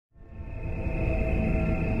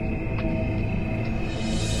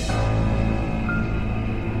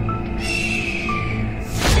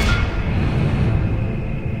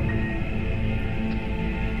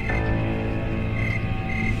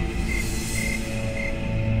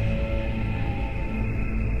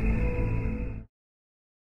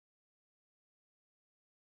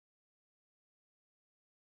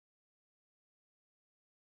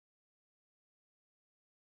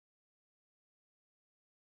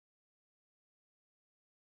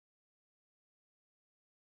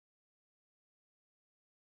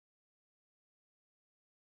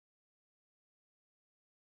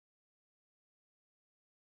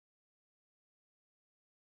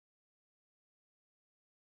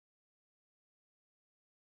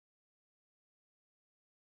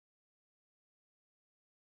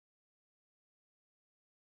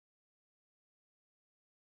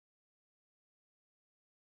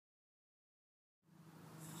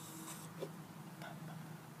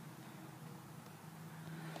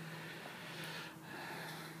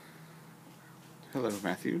Hello,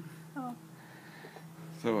 Matthew. Oh.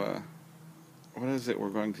 So, what is it we're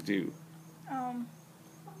going to do?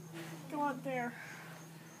 Go out there.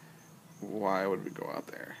 Why would we go out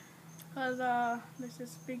there? Because, there's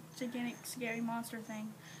this big, gigantic, scary monster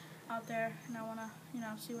thing out there, and I want to,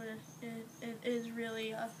 see what it is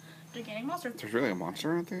really a gigantic monster. There's really a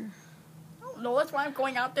monster out there? No, that's why I'm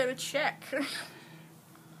going out there to check.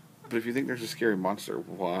 But if you think there's a scary monster,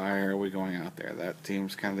 why are we going out there? That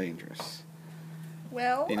seems kind of dangerous.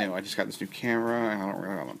 Well, I just got this new camera, and I don't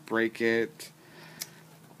really want to break it.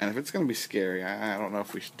 And if it's going to be scary, I don't know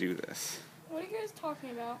if we should do this. What are you guys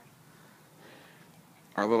talking about?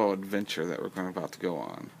 Our little adventure that we're about to go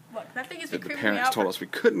on. Look, that thing is That the creeping me parents out. told us we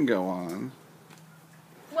couldn't go on.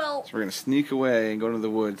 Well, So we're going to sneak away and go into the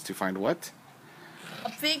woods to find what?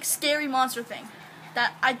 a big, scary monster thing.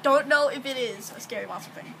 That I don't know if it is a scary monster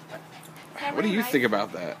thing. But What do you think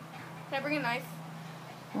about that? Can I bring a knife?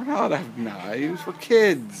 We're not allowed to have knives. We're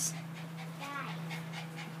kids.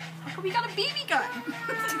 how come we got a BB gun?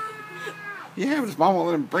 Yeah, but his mom won't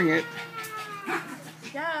let him bring it.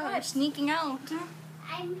 Yeah, we're sneaking out.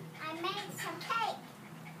 I made some cake.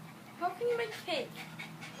 How can you make cake?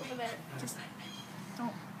 Over there. Just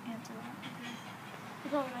don't answer that. You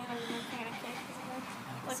probably made a pan of cake.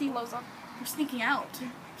 Like See, blows up. we're sneaking out.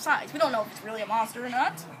 Besides, we don't know if it's really a monster or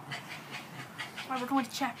not. That's why we're going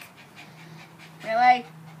to check. Really?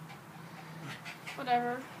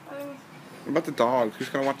 Whatever. What about the dogs? Who's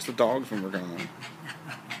going to watch the dogs when we're gone?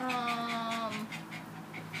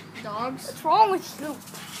 Dogs? What's wrong with you?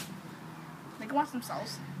 They can watch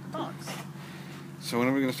themselves. Dogs. So when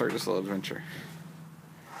are we going to start this little adventure?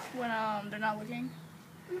 When they're not looking.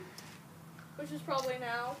 Which is probably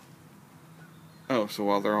now. Oh, so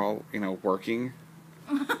while they're all, working?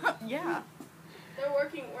 Yeah. They're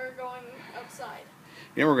working. We're going outside.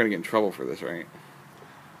 You know we're going to get in trouble for this, right?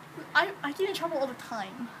 I get in trouble all the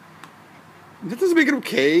time. That doesn't make it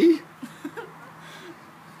okay.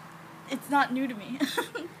 It's not new to me.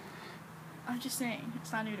 I'm just saying,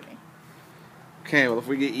 it's not new to me. Okay, well if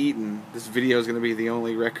we get eaten, this video is going to be the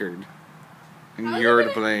only record. And How's it you're to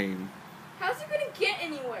gonna- blame. How's it gonna get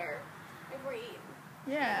anywhere if we're eating?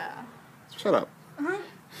 Yeah. Shut up. Uh-huh.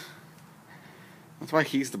 That's why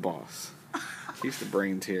he's the boss. He's the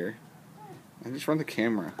brains here. I just run the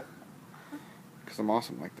camera. Because I'm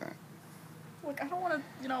awesome like that. Look, I don't want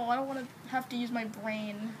to, I don't want to have to use my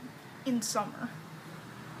brain in summer.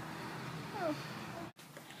 Oh.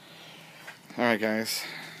 Alright guys.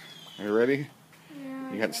 Are you ready?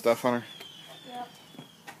 Yeah. You got stuff on her? Yep.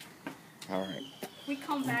 Alright. We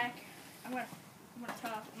come back. I'm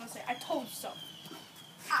gonna say, I told you so.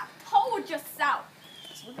 I told you so.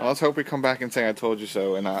 So Well, let's hope we come back and say I told you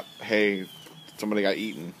so and not, hey, somebody got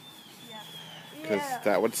eaten. Because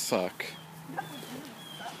that would suck.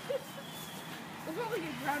 We'll probably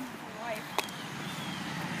get grounded for life.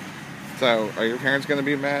 So, are your parents going to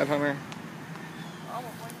be mad, Hunter? Probably.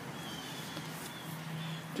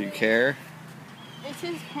 Do you care? It's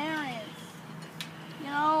his parents. They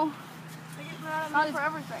get mad at him for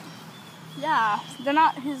everything. Yeah, they're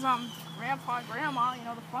not his grandpa and grandma,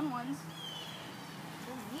 the fun ones.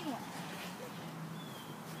 They're the mean ones.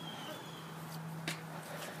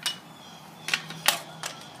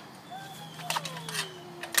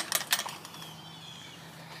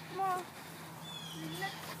 Come on.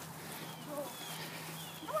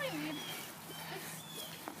 No, I mean.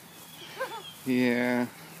 Yeah.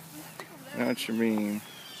 I know what you mean.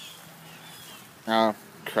 Oh,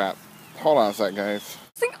 crap. Hold on a sec, guys.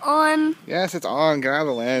 Thing on. Yes, it's on. Get out of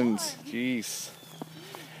the lens. Jeez.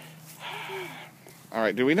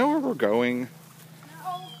 Alright, do we know where we're going?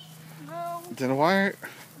 No. Then why...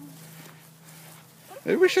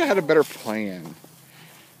 Maybe we should have had a better plan.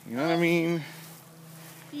 You know what I mean?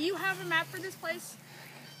 Do you have a map for this place?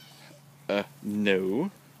 No.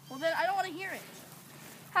 Well, then I don't want to hear it.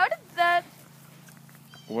 How did that?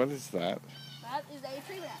 What is that? That is a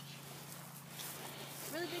tree branch.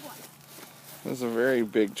 Really big one. That's a very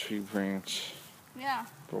big tree branch. Yeah.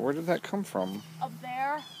 But where did that come from? Up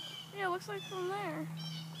there. Yeah, it looks like from there.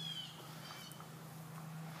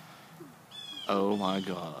 Oh my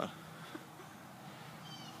god.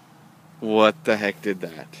 What the heck did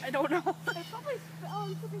that? I don't know. I probably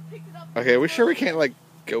somebody picked it up. Okay, we sure we can't,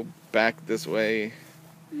 go back this way?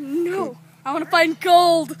 No. I want to find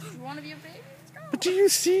gold. You want to be a baby? Let's go. But do you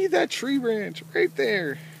see that tree branch right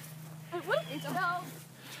there? What? It's about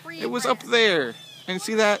tree It was branch. up there. And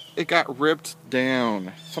see that? It got ripped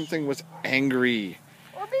down. Something was angry.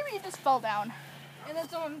 Or maybe it just fell down. And then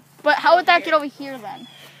someone. But how would that get over here then?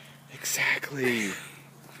 Exactly.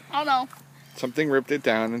 I don't know. Something ripped it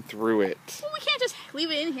down and threw it. Well, we can't just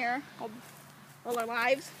leave it in here. all our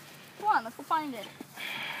lives. Come on, let's go find it.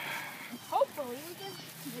 Hopefully we can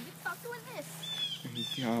maybe stop doing this.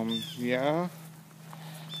 Yeah.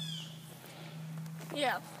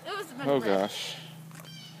 Yeah, it was a bit Oh red. gosh.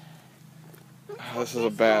 This is a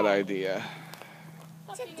bad idea.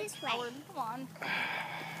 Stop Sit being this a way. coward. Come on.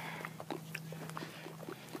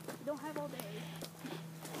 We don't have all day.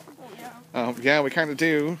 Oh yeah. Yeah, we kind of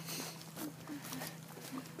do.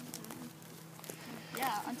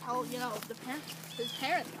 Yeah, until his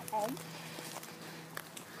parents come home.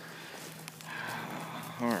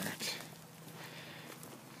 Alright.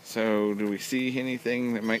 So, do we see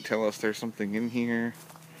anything that might tell us there's something in here?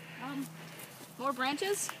 More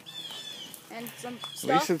branches and some At stuff.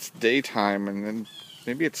 least it's daytime, and then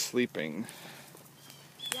maybe it's sleeping.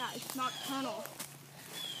 Yeah, it's nocturnal.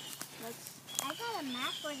 That's I got a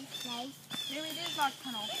map for this place. maybe it is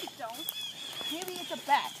nocturnal. Maybe don't. Maybe it's a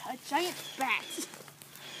bat, a giant bat,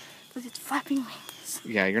 with its flapping wings.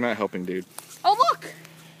 Yeah, you're not helping, dude. Oh look!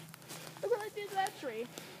 Look what I did to that tree.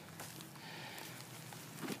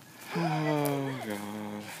 Oh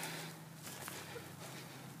god.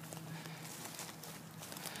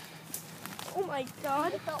 Oh my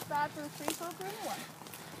god! I felt bad for the tree, so it grew one.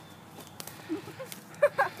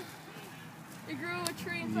 It grew a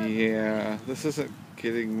tree inside. Yeah, this isn't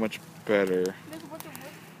getting much better. There's a bunch of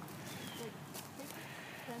wood, like picket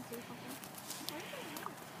fence or something.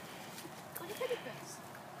 Like a picket fence.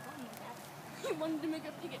 Don't need that. He wanted to make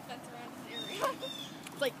a picket fence around his area.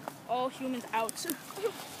 It's like all humans out.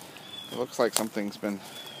 It looks like something's been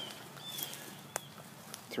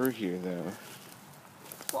through here, though.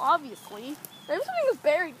 Well, obviously, maybe something was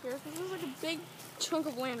buried here because there's like a big chunk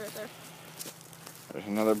of land right there. There's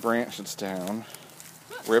another branch that's down,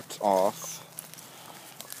 ripped off.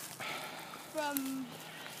 From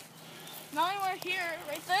not anywhere here,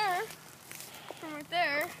 right there. From right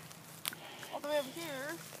there, all the way over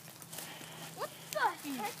here. What the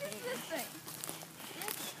heck is this thing?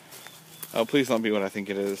 Oh, please don't be what I think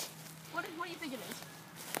it is. What do you think it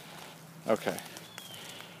is? Okay.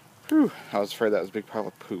 Whew, I was afraid that was a big pile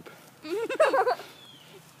of poop.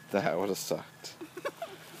 That would have sucked.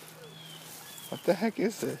 What the heck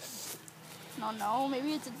is this? No,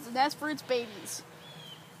 maybe it's a nest for its babies.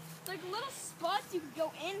 It's like little spots you could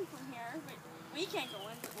go in from here, but we can't go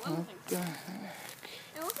in. But little What things. the heck?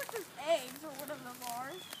 It looks like there's eggs or whatever those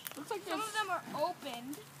are. Looks like some of them are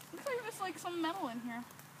opened. Looks like there's like some metal in here.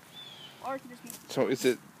 Or it could just be. So is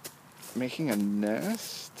it making a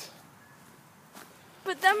nest?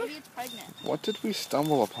 But then maybe it's pregnant. What did we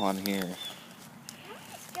stumble upon here?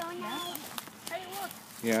 What's going on? Hey, look.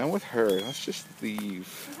 Yeah, I'm with her. Let's just leave.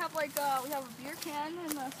 We have like we have a beer can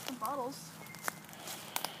and some bottles.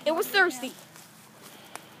 It was thirsty.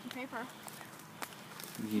 And paper.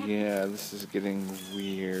 Yeah, this is getting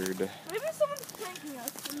weird. Maybe someone's pranking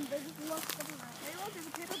us and they just left stuff around. Hey, look, there's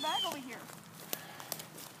a paper bag over here.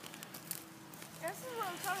 This is what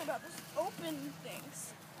I'm talking about. Just open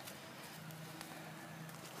things.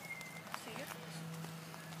 See it?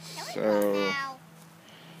 Can we So, go now?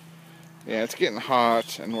 yeah, it's getting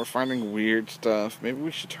hot and we're finding weird stuff. Maybe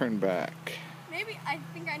we should turn back. Maybe I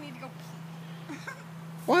think I need to go pee.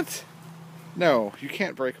 What? No, you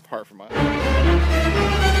can't break apart from us.